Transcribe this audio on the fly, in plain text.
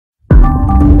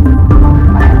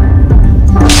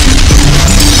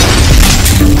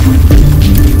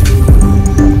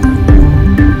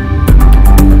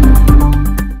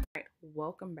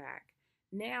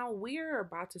Now we are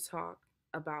about to talk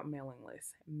about mailing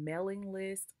lists. Mailing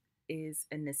list is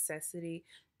a necessity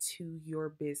to your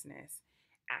business.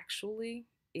 Actually,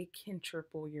 it can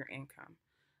triple your income.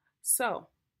 So,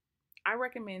 I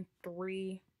recommend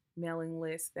three mailing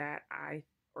lists that I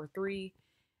or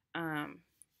um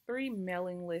three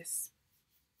mailing lists.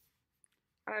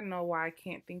 I don't know why I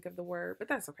can't think of the word, but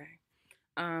that's okay.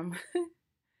 Um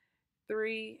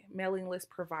three mailing list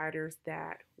providers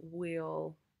that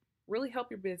will really help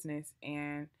your business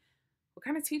and will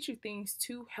kind of teach you things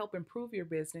to help improve your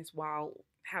business while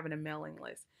having a mailing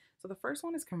list. So the first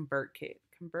one is ConvertKit.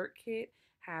 ConvertKit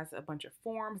has a bunch of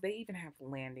forms. They even have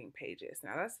landing pages.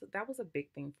 Now that was a big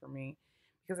thing for me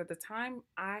because at the time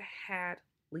I had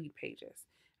lead pages.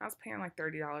 I was paying like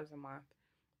 $30 a month.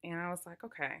 And I was like,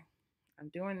 okay, I'm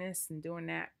doing this and doing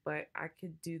that, but I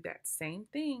could do that same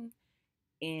thing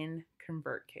in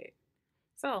ConvertKit.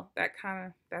 So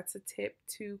that's a tip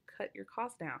to cut your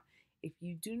costs down. If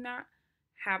you do not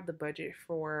have the budget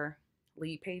for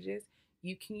lead pages,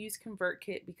 you can use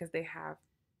ConvertKit because they have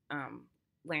um,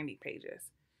 landing pages.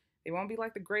 They won't be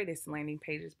like the greatest landing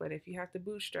pages, but if you have to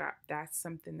bootstrap, that's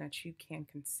something that you can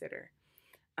consider.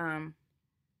 Um,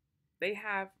 they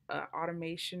have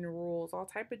automation rules, all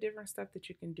type of different stuff that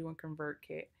you can do in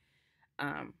ConvertKit.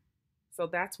 Um, so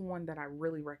that's one that I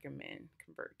really recommend,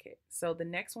 ConvertKit. So the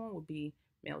next one would be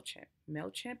MailChimp.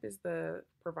 MailChimp is the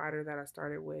provider that I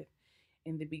started with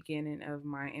in the beginning of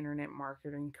my internet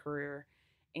marketing career.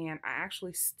 And I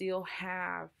actually still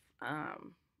have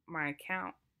my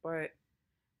account, but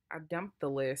I dumped the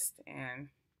list and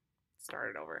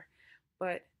started over.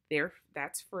 But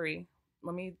that's free.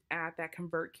 Let me add that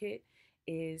ConvertKit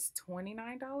is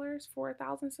 $29 for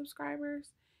 1,000 subscribers,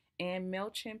 and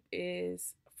Mailchimp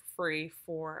is free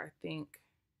for I think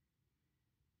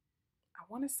I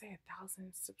want to say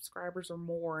 1,000 subscribers or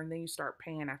more, and then you start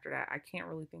paying after that. I can't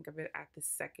really think of it at the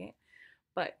second,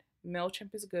 but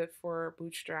Mailchimp is good for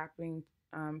bootstrapping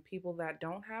people that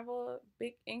don't have a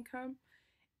big income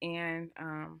and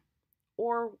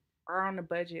or are on a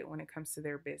budget when it comes to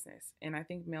their business. And I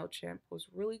think MailChimp was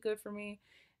really good for me.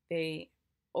 They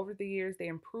over the years they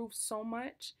improved so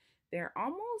much. They're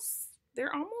almost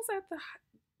at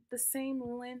the same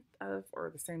length of or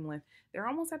the same length. They're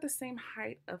almost at the same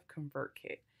height of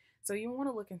ConvertKit. So you want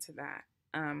to look into that.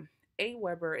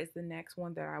 Aweber is the next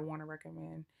one that I want to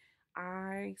recommend.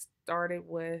 I started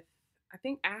with I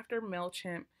think after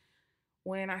MailChimp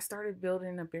when I started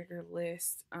building a bigger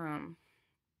list,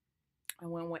 I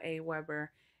went with Aweber.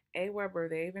 Aweber,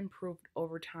 they've improved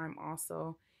over time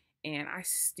also. And I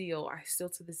still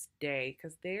to this day,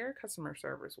 because their customer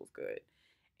service was good.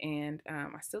 And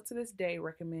I still to this day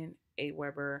recommend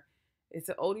Aweber. It's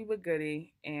an oldie but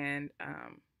goodie. And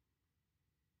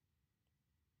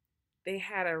they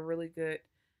had um,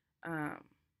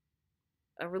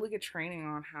 a really good training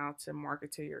on how to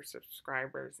market to your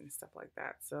subscribers and stuff like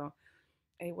that. So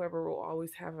Aweber will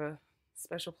always have a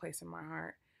special place in my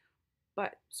heart.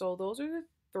 But so those are the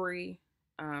three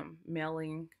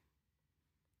mailing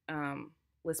um,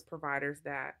 list providers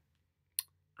that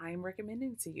I'm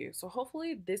recommending to you. So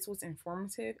hopefully this was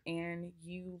informative and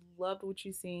you loved what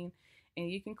you've seen. And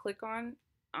you can click on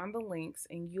the links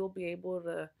and you'll be able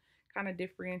to kind of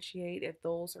differentiate if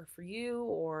those are for you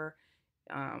or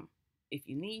um, if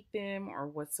you need them or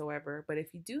whatsoever. But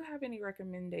if you do have any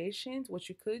recommendations, what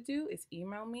you could do is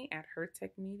email me at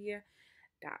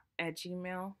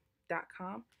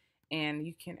hertechmedia@gmail.com and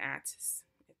you can add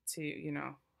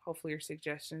to hopefully your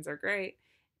suggestions are great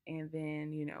and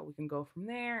then we can go from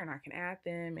there and I can add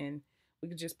them and we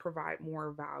can just provide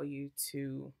more value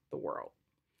to the world.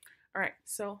 All right,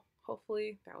 so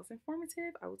hopefully that was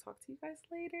informative. I will talk to you guys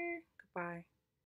later. Goodbye.